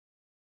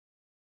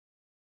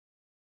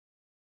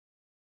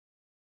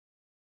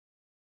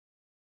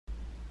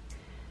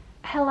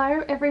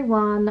Hello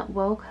everyone,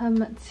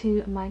 welcome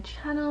to my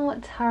channel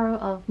Tarot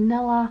of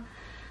Nella.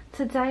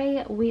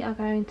 Today we are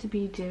going to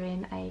be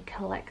doing a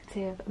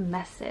collective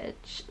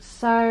message.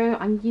 So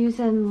I'm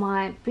using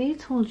my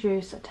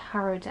Beetlejuice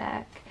tarot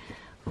deck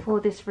for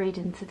this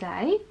reading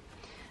today.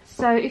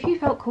 So if you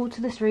felt called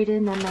to this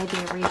reading, there may be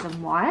a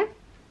reason why.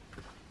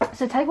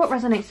 So take what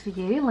resonates for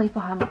you, leave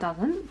behind what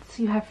doesn't.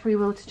 So you have free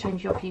will to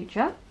change your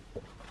future.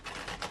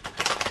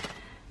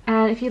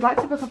 And if you'd like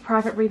to book a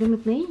private reading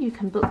with me, you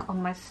can book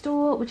on my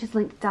store, which is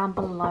linked down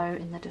below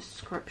in the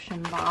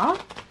description bar.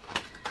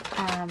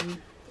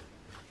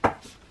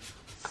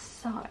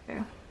 So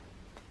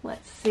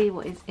let's see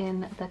what is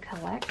in the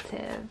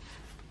collective.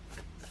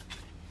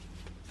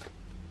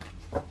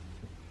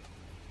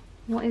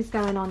 What is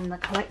going on in the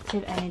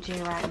collective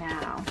energy right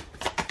now?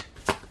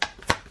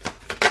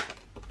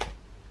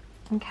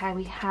 Okay,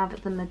 we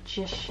have the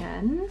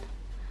Magician.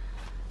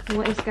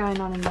 What is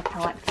going on in the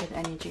collective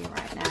energy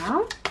right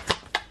now?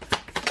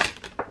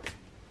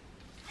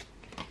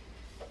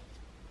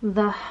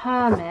 The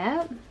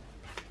Hermit.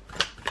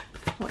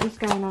 What is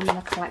going on in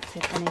the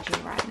collective energy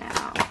right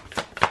now?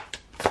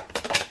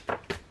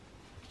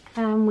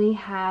 And we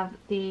have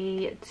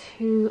the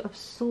Two of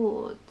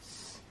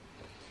Swords.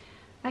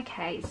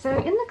 Okay, so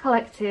in the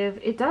collective,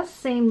 it does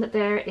seem that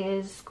there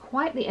is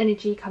quite the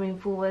energy coming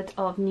forward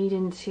of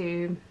needing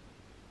to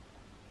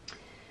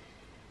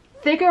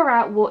figure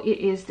out what it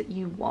is that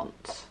you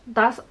want.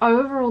 That's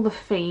overall the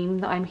theme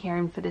that I'm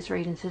hearing for this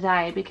reading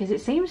today, because it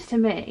seems to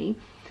me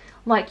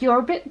like you're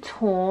a bit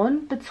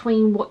torn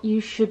between what you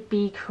should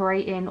be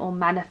creating or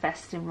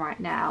manifesting right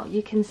now.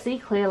 You can see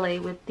clearly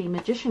with the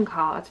Magician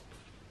card,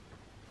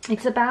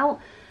 it's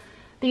about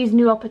these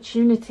new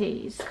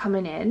opportunities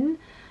coming in,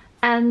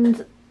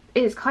 and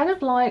it's kind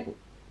of like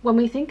when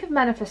we think of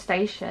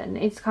manifestation,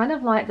 it's kind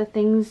of like the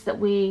things that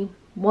we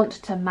want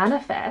to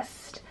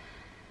manifest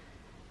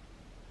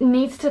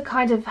needs to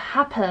kind of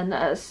happen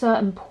at a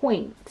certain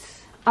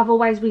point,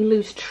 otherwise we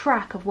lose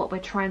track of what we're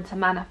trying to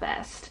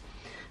manifest.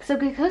 So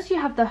because you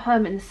have the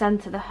Hermit in the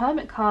center, the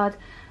Hermit card,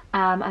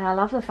 and I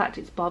love the fact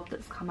it's Bob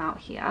that's come out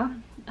here,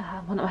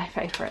 one of my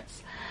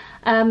favorites,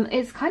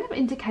 it's kind of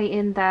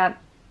indicating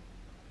that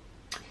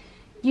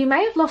you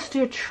may have lost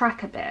your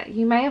track a bit.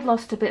 You may have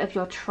lost a bit of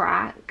your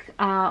track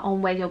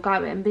on where you're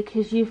going,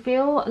 because you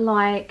feel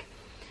like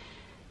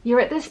you're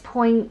at this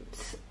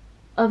point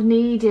of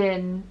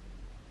needing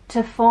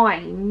to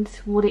find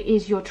what it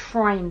is you're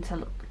trying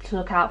to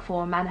look out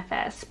for and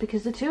manifest,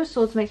 because the Two of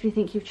Swords makes me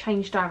think you've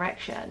changed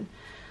direction.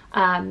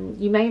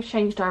 You may have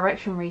changed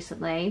direction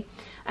recently,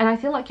 and I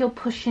feel like you're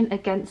pushing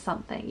against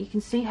something. You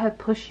can see her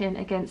pushing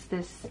against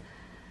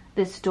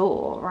this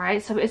door,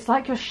 right? So it's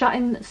like you're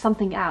shutting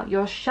something out.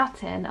 You're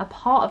shutting a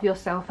part of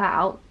yourself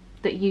out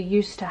that you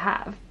used to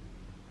have,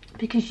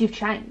 because you've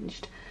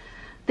changed.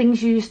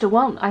 Things you used to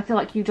want, I feel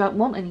like you don't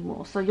want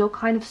anymore. So you're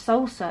kind of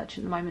soul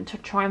searching at the moment to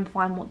try and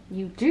find what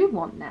you do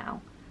want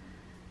now.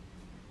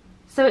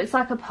 So it's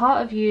like a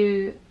part of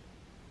you,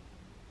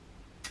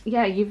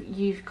 yeah,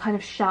 you've kind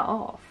of shut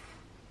off.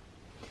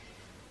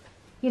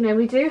 You know,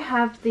 we do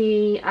have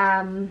the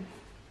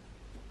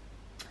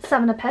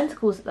Seven of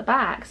Pentacles at the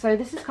back. So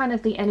this is kind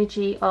of the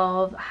energy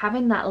of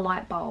having that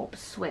light bulb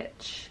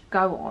switch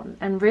go on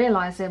and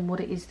realizing what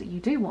it is that you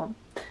do want.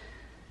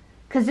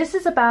 Because this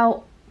is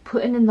about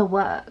putting in the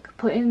work,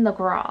 putting in the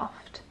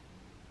graft.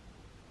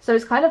 So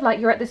it's kind of like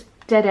you're at this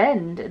dead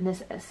end in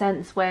this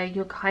sense, where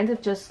you're kind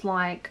of just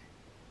like,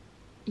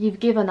 you've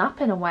given up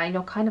in a way, and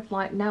you're kind of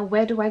like, now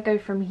where do I go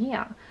from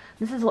here?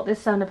 This is what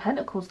this Seven of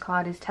Pentacles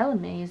card is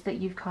telling me, is that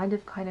you've kind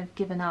of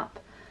given up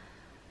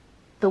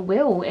the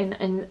will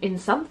in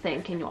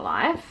something in your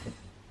life,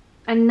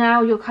 and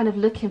now you're kind of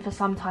looking for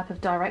some type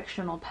of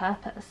direction or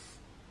purpose.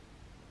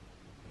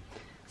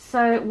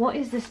 So what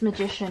is this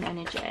Magician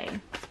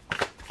energy?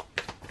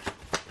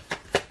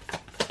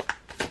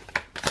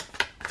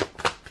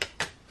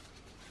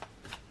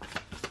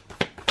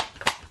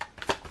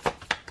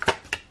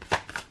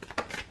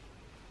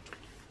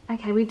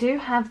 Okay, we do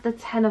have the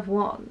Ten of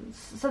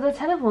Wands. So the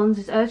Ten of Wands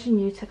is urging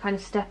you to kind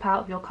of step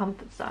out of your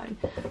comfort zone.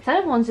 Ten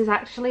of Wands is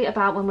actually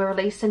about when we're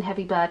releasing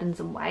heavy burdens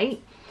and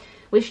weight,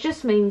 which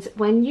just means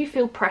when you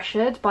feel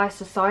pressured by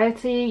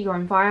society, your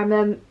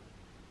environment,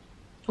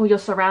 or your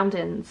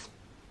surroundings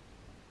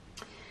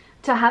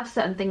to have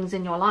certain things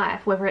in your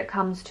life, whether it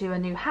comes to a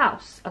new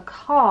house, a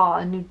car,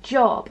 a new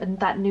job, and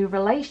that new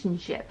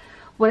relationship,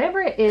 whatever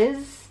it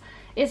is,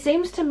 it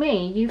seems to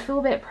me you feel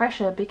a bit of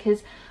pressure,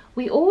 because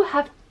we all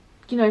have,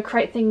 you know,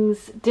 create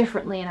things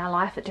differently in our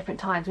life at different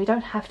times. We don't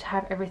have to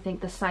have everything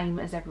the same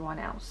as everyone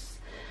else.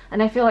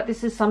 And I feel like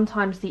this is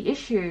sometimes the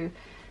issue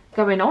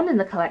going on in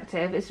the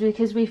collective, is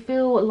because we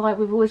feel like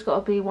we've always got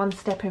to be one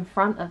step in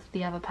front of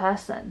the other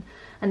person.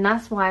 And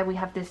that's why we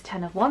have this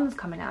Ten of Wands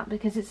coming out,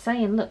 because it's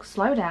saying, look,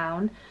 slow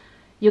down.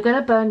 You're going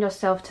to burn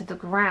yourself to the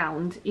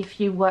ground if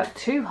you work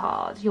too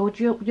hard.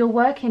 You're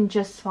working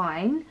just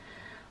fine,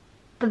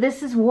 but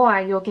this is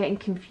why you're getting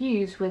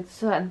confused with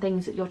certain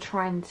things that you're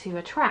trying to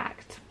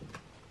attract.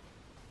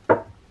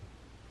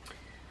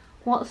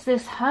 What's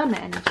this Hermit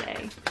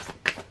energy?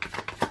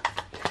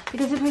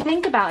 Because if we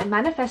think about it,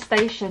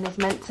 manifestation is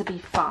meant to be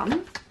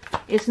fun.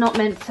 It's not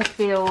meant to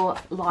feel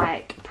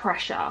like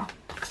pressure.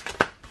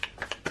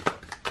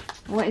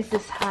 What is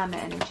this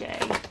Hermit energy?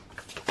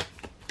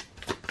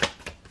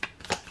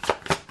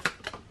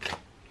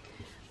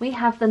 We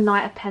have the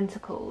Knight of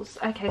Pentacles.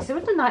 Okay, so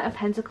with the Knight of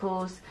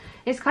Pentacles,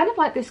 it's kind of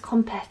like this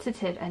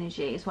competitive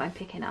energy is what I'm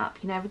picking up.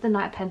 You know, with the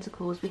Knight of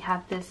Pentacles, we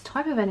have this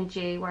type of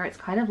energy where it's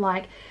kind of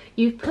like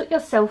you've put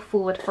yourself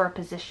forward for a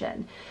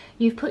position.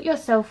 You've put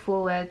yourself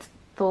forward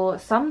for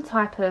some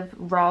type of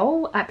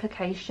role,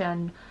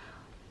 application,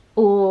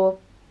 or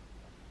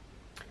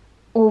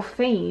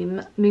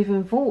theme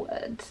moving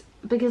forward.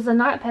 Because the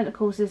Knight of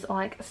Pentacles is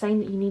like saying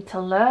that you need to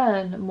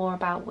learn more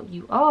about what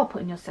you are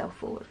putting yourself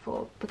forward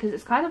for. Because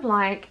it's kind of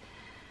like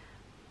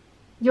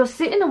you're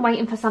sitting and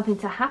waiting for something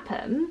to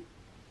happen,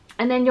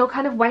 and then you're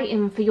kind of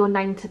waiting for your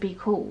name to be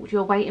called.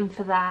 You're waiting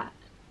for that,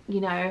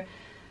 you know,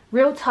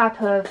 real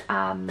type of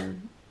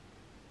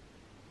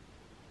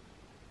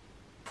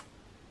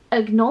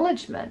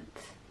acknowledgement.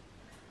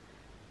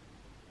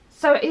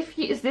 So if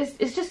you,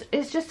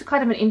 it's just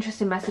kind of an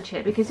interesting message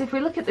here, because if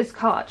we look at this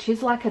card,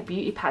 she's like a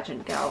beauty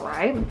pageant girl,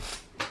 right?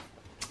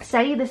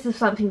 Say this is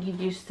something you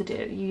used to do.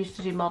 You used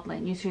to do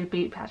modelling, you used to do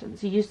beauty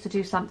pageants, you used to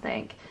do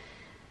something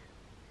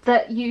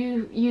that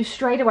you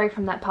strayed away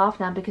from that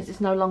path now because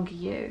it's no longer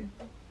you.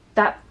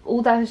 That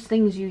all those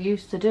things you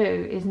used to do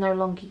is no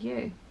longer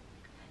you.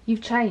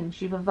 You've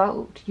changed, you've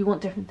evolved, you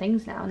want different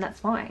things now, and that's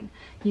fine.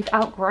 You've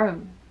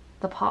outgrown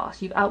the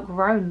past, you've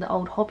outgrown the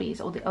old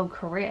hobbies or the old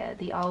career,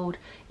 the old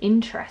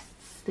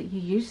interests that you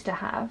used to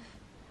have,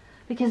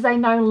 because they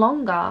no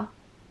longer,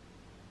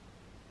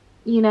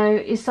 you know,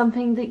 is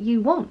something that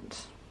you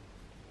want.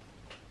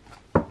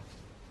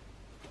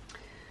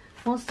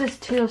 What's this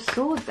Two of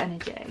Swords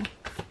energy?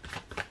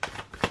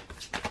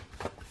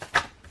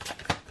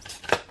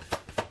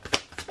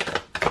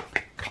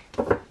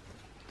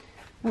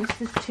 What's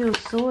this Two of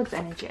Swords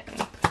energy?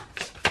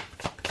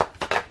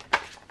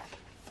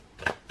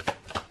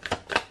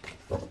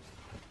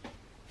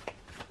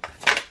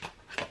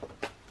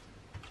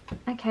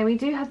 Okay, we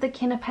do have the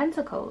King of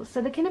Pentacles. So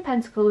the King of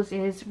Pentacles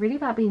is really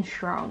about being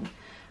strong,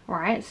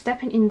 right?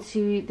 Stepping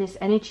into this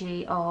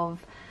energy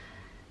of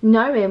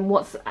knowing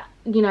what's,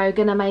 you know,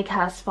 going to make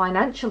us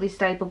financially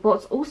stable, but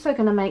what's also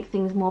going to make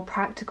things more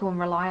practical and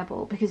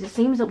reliable, because it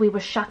seems that we were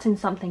shutting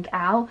something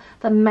out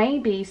that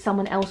maybe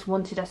someone else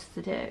wanted us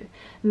to do.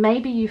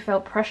 Maybe you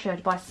felt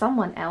pressured by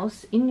someone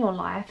else in your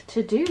life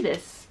to do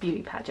this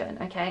beauty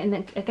pageant, okay? And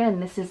then, again,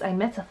 this is a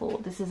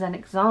metaphor, this is an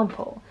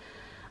example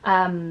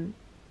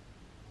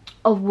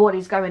of what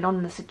is going on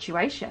in the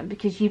situation,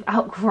 because you've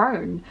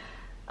outgrown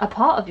a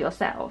part of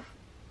yourself.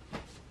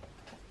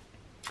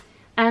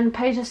 And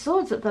Page of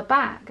Swords at the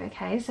back,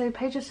 okay? So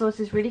Page of Swords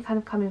is really kind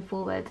of coming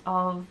forward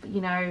of,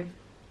 you know,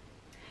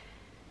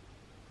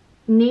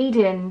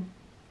 needing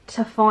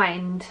to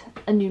find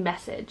a new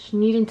message,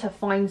 needing to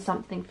find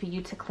something for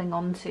you to cling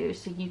on to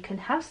so you can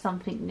have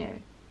something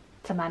new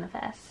to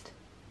manifest.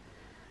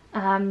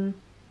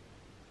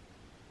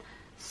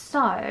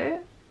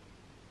 So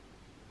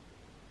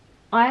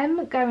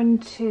I'm going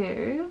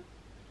to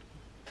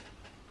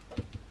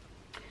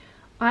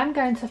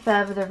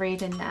further the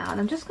reading now, and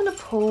I'm just going to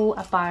pull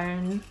a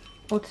bone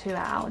or two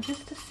out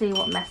just to see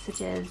what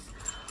messages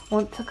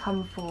want to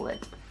come forward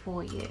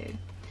for you.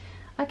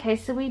 Okay,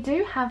 so we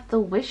do have the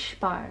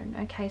wishbone.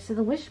 Okay, so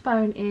the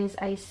wishbone is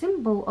a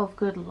symbol of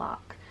good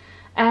luck,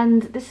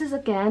 and this is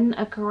again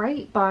a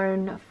great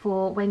bone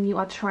for when you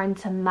are trying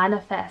to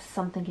manifest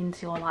something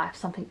into your life,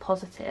 something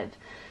positive.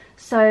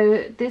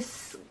 So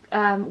this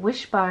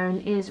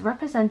wishbone is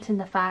representing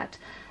the fact,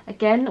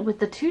 again with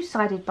the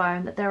two-sided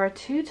bone, that there are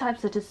two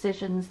types of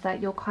decisions that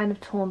you're kind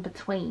of torn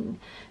between.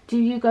 Do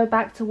you go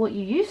back to what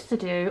you used to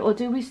do, or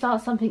do we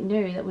start something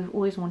new that we've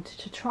always wanted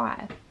to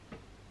try?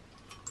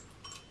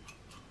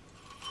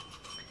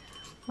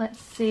 Let's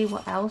see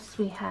what else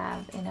we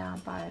have in our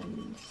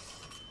bones.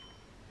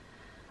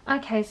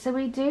 Okay, so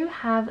we do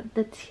have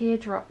the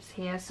teardrops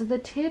here. So the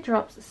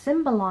teardrops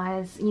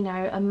symbolize, you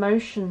know,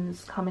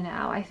 emotions coming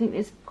out. I think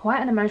it's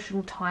quite an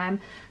emotional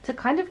time to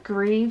kind of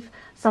grieve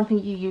something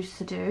you used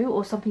to do,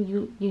 or something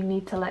you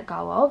need to let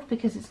go of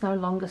because it's no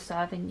longer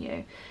serving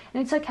you.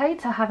 And it's okay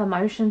to have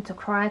emotion, to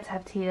cry, to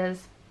have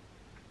tears.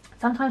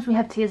 Sometimes we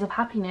have tears of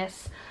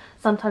happiness,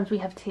 sometimes we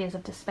have tears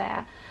of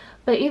despair.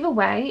 But either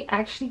way,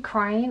 actually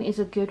crying is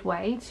a good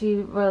way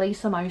to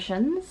release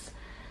emotions,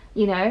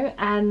 you know,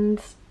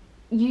 and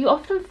you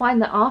often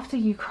find that after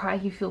you cry,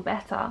 you feel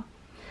better.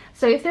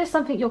 So if there's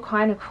something you're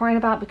kind of crying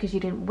about because you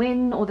didn't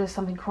win, or there's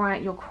something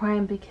you're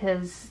crying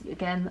because,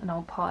 again, an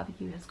old part of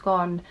you has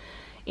gone,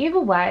 either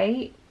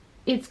way,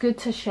 it's good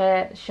to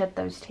shed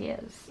those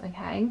tears,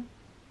 okay?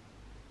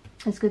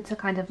 It's good to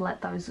kind of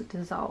let those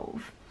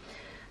dissolve.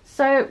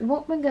 So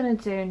what we're going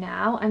to do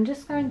now, I'm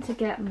just going to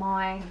get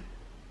my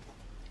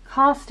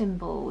casting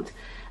board,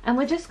 and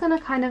we're just going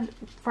to kind of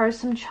throw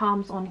some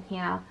charms on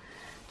here,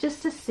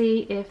 just to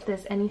see if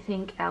there's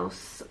anything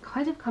else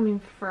kind of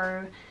coming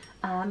through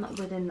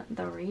within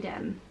the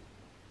reading.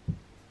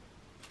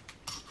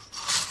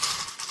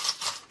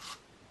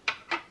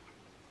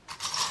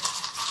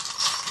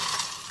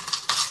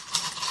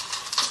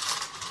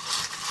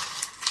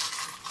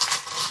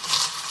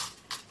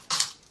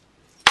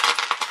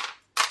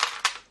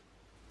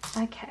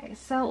 Okay,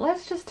 so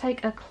let's just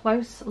take a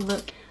close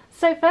look.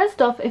 So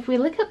first off, if we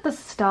look at the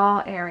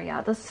star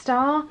area, the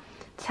star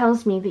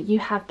tells me that you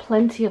have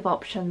plenty of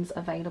options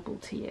available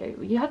to you.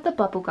 You have the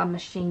bubblegum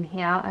machine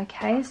here,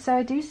 okay? So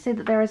I do see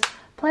that there is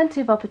plenty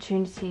of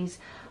opportunities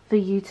for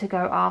you to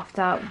go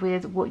after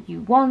with what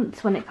you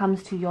want when it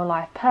comes to your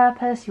life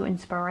purpose, your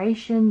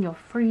inspiration, your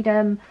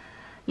freedom,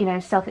 you know,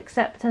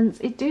 self-acceptance.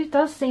 It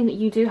does seem that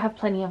you do have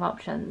plenty of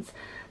options.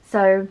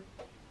 So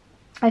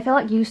I feel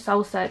like you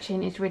soul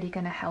searching is really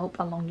going to help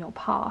along your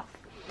path.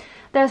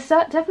 There's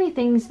definitely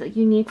things that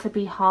you need to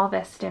be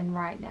harvesting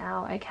right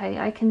now, okay?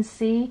 I can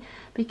see,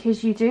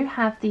 because you do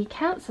have the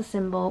Cancer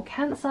symbol.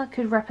 Cancer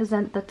could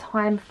represent the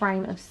time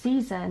frame of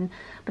season,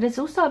 but it's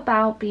also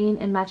about being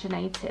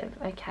imaginative,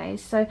 okay?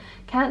 So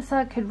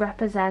Cancer could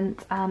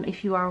represent,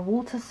 if you are a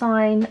water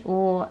sign,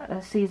 or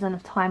a season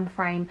of time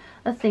frame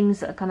of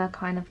things that are going to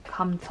kind of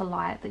come to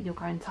light that you're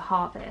going to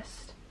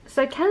harvest.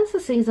 So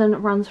Cancer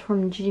season runs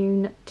from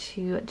June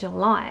to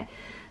July.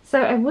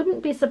 So I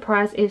wouldn't be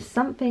surprised if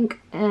something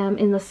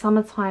in the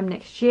summertime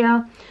next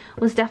year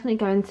was definitely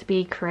going to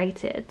be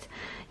created.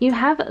 You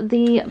have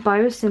the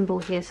bow symbol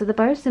here. So the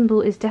bow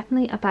symbol is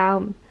definitely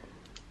about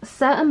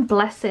certain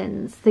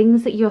blessings,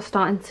 things that you're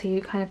starting to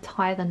kind of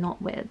tie the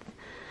knot with.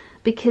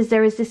 Because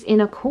there is this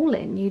inner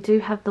calling. You do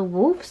have the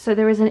wolf. So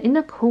there is an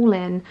inner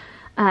calling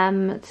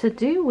to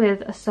do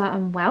with a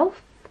certain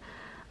wealth,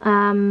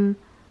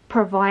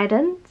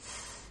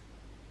 providence.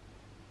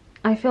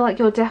 I feel like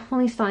you're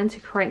definitely starting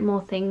to create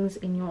more things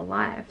in your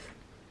life.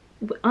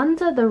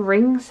 Under the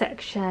ring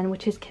section,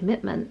 which is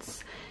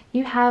commitments,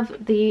 you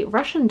have the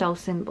Russian doll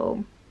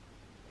symbol.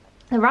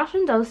 The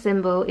Russian doll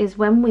symbol is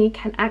when we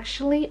can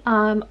actually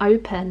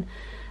open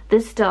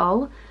this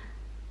doll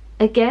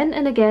again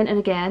and again and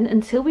again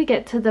until we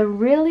get to the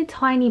really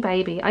tiny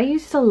baby. I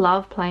used to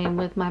love playing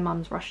with my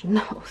mum's Russian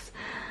dolls.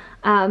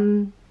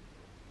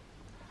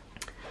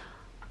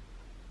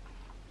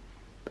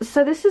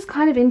 So this is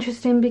kind of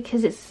interesting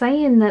because it's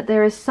saying that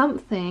there is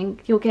something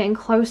you're getting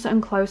closer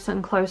and closer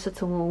and closer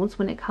towards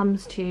when it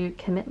comes to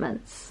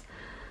commitments.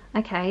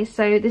 Okay,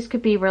 so this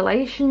could be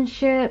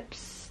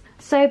relationships.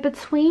 So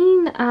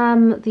between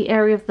the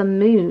area of the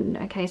moon,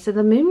 okay, so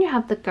the moon, you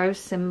have the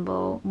ghost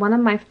symbol, one of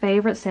my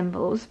favorite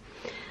symbols.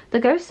 The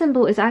ghost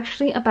symbol is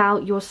actually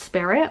about your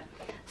spirit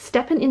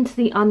stepping into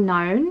the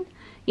unknown,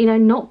 you know,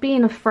 not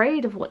being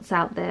afraid of what's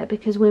out there,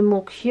 because we're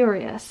more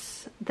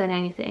curious than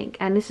anything.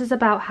 And this is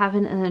about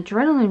having an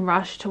adrenaline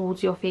rush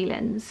towards your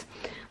feelings,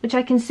 which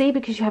I can see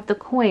because you have the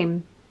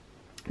coin.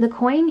 The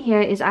coin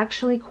here is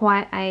actually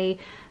quite a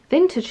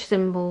vintage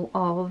symbol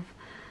of,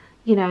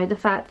 you know, the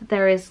fact that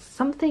there is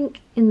something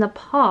in the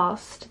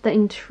past that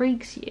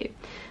intrigues you.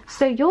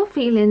 So your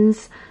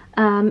feelings,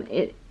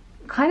 it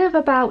kind of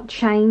about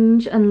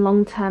change and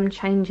long-term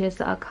changes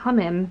that are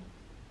coming.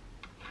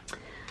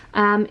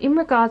 In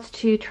regards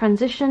to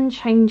transition,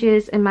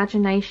 changes,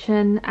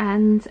 imagination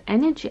and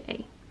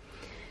energy.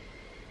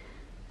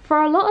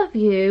 For a lot of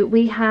you,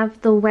 we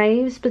have the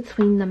waves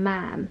between the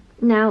man.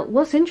 Now,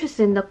 what's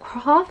interesting, the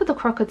half of the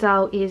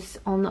crocodile is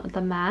on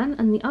the man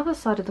and the other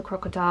side of the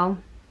crocodile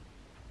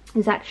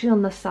is actually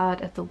on the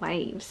side of the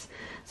waves.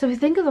 So if you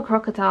think of a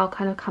crocodile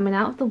kind of coming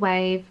out of the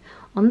wave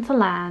onto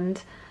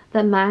land,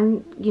 the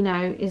man, you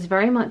know, is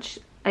very much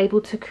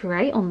able to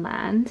create on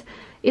land.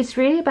 It's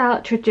really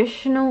about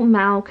traditional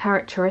male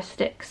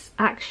characteristics,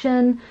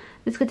 action.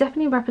 This could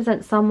definitely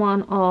represent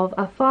someone of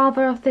a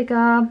father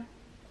figure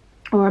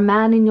or a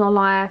man in your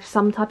life,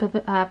 some type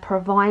of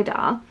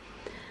provider.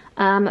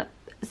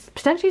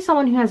 Potentially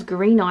someone who has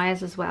green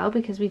eyes as well,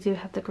 because we do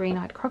have the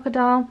green-eyed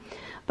crocodile.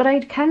 But I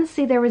can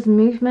see there is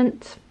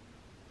movement,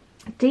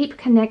 deep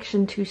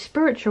connection to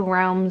spiritual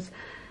realms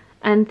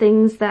and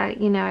things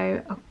that, you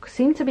know,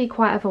 seem to be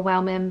quite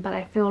overwhelming, but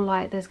I feel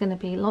like there's going to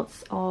be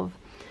lots of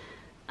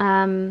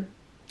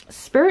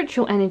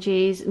spiritual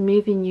energies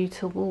moving you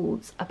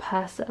towards a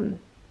person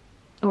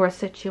or a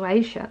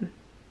situation.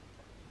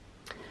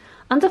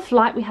 Under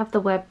flight, we have the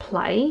word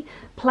play.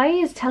 Play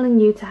is telling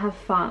you to have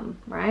fun,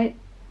 right?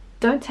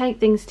 Don't take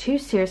things too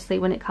seriously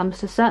when it comes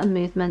to certain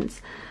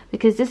movements,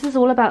 because this is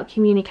all about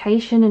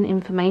communication and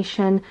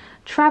information,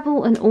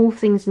 travel and all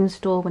things in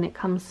store when it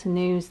comes to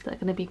news that are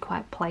going to be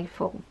quite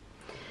playful.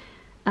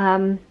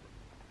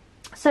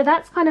 So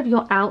that's kind of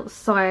your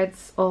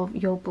outsides of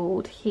your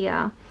board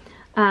here.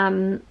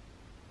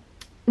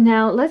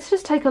 Now let's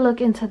just take a look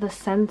into the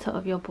center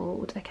of your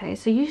board. Okay,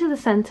 so usually the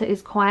center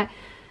is quite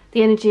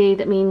the energy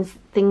that means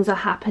things are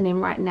happening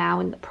right now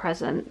in the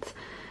present.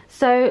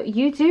 So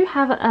you do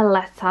have a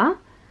letter.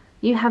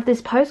 You have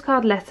this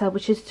postcard letter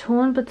which is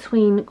torn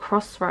between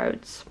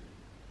crossroads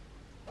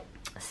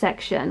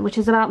section, which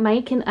is about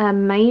making a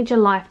major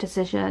life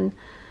decision,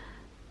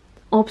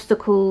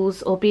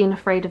 obstacles, or being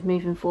afraid of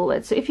moving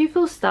forward. So if you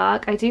feel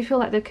stuck, I do feel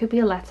like there could be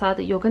a letter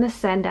that you're going to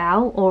send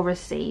out or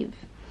receive.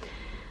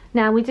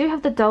 Now we do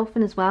have the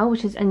dolphin as well,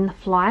 which is in the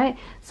flight.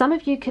 Some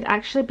of you could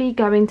actually be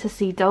going to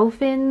see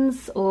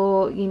dolphins,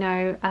 or, you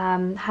know,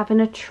 having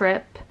a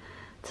trip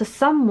to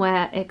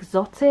somewhere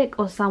exotic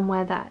or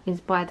somewhere that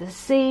is by the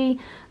sea.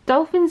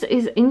 Dolphins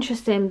is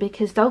interesting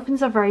because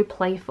dolphins are very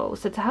playful.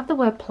 So to have the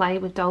word play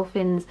with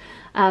dolphins,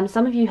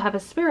 some of you have a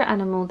spirit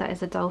animal that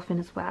is a dolphin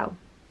as well.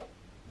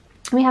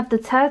 We have the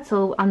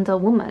turtle under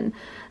woman.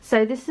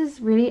 So this is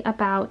really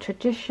about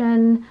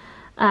tradition,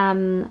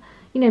 you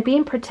know,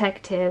 being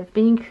protective,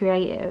 being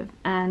creative,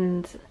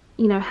 and,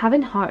 you know,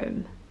 having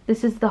home.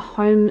 This is the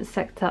home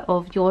sector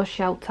of your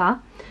shelter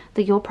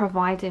that you're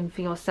providing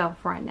for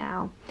yourself right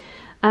now.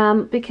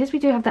 Because we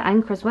do have the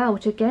anchor as well,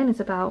 which again is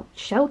about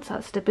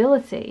shelter,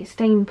 stability,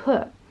 staying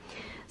put.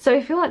 So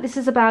I feel like this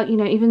is about, you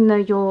know, even though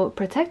you're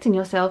protecting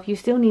yourself, you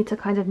still need to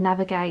kind of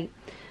navigate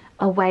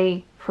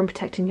away from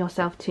protecting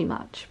yourself too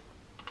much.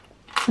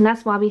 And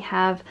that's why we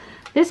have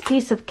this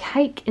piece of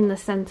cake in the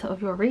center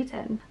of your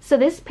reading. So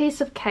this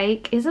piece of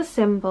cake is a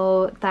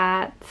symbol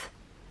that,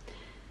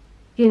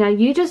 you know,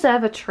 you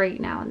deserve a treat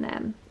now and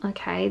then,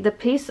 okay? The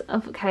piece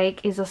of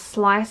cake is a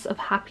slice of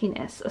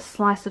happiness, a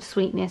slice of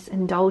sweetness,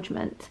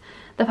 indulgence.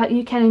 The fact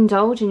you can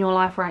indulge in your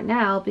life right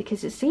now,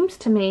 because it seems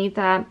to me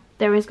that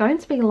there is going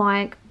to be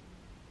like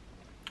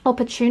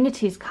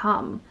opportunities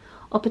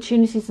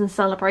and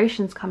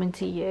celebrations coming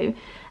to you.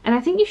 And I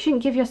think you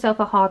shouldn't give yourself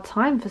a hard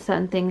time for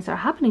certain things that are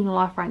happening in your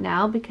life right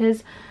now,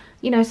 because,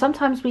 you know,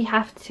 sometimes we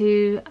have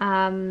to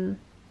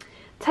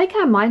take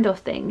our mind off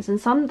things, and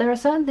there are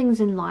certain things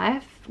in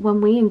life,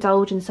 when we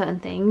indulge in certain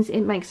things,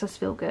 it makes us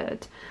feel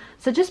good.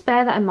 So just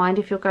bear that in mind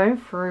if you're going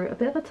through a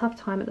bit of a tough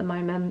time at the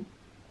moment.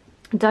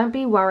 Don't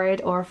be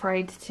worried or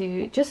afraid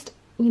to just,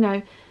 you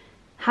know,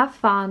 have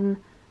fun,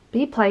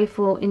 be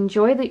playful,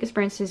 enjoy the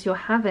experiences you're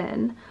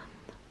having,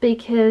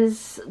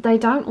 because they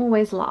don't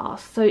always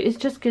last. So it's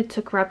just good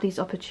to grab these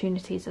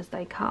opportunities as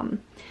they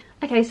come.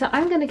 Okay, so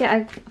I'm going to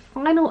get a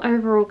final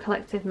overall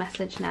collective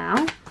message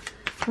now.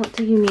 What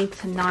do you need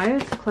to know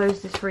to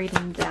close this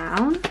reading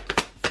down?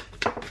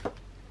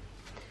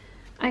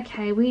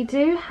 Okay, we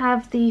do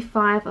have the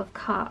Five of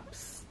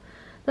Cups.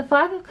 The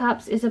Five of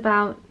Cups is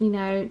about, you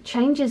know,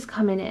 changes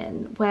coming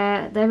in,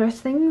 where there are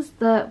things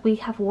that we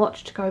have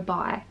watched go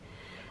by.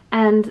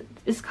 And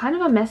it's kind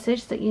of a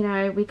message that, you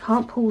know, we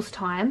can't pause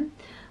time.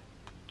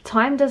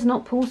 Time does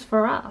not pause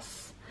for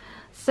us.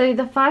 So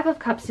the Five of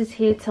Cups is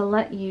here to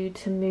let you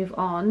to move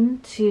on,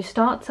 to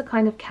start to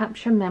kind of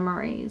capture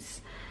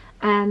memories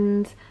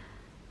and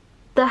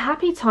the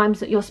happy times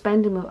that you're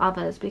spending with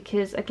others,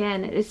 because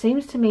again, it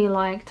seems to me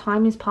like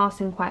time is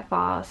passing quite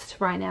fast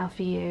right now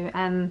for you,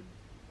 and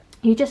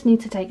you just need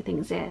to take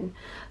things in.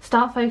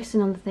 Start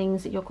focusing on the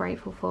things that you're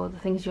grateful for, the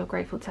things you're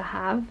grateful to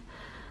have,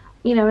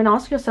 you know, and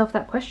ask yourself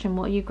that question,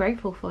 what are you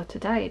grateful for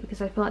today?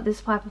 Because I feel like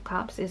this Five of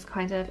Cups is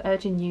kind of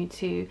urging you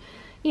to,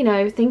 you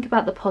know, think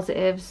about the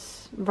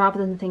positives rather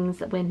than things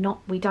that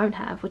we don't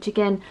have, which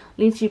again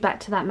leads you back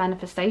to that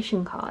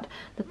manifestation card.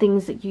 The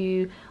things that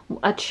you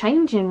are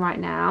changing right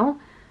now,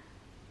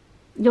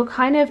 you're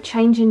kind of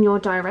changing your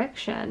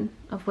direction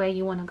of where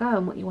you want to go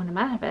and what you want to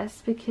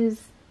manifest,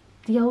 because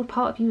the old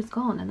part of you is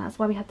gone. And that's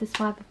why we have this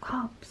Five of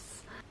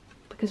Cups,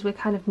 because we're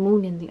kind of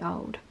mourning the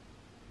old.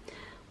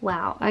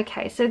 Wow,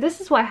 okay, so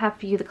this is what I have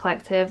for you, the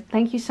collective.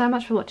 Thank you so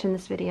much for watching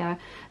this video.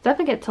 Don't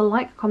forget to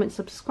like, comment,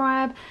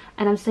 subscribe,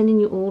 and I'm sending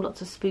you all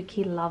lots of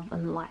spooky love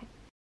and light.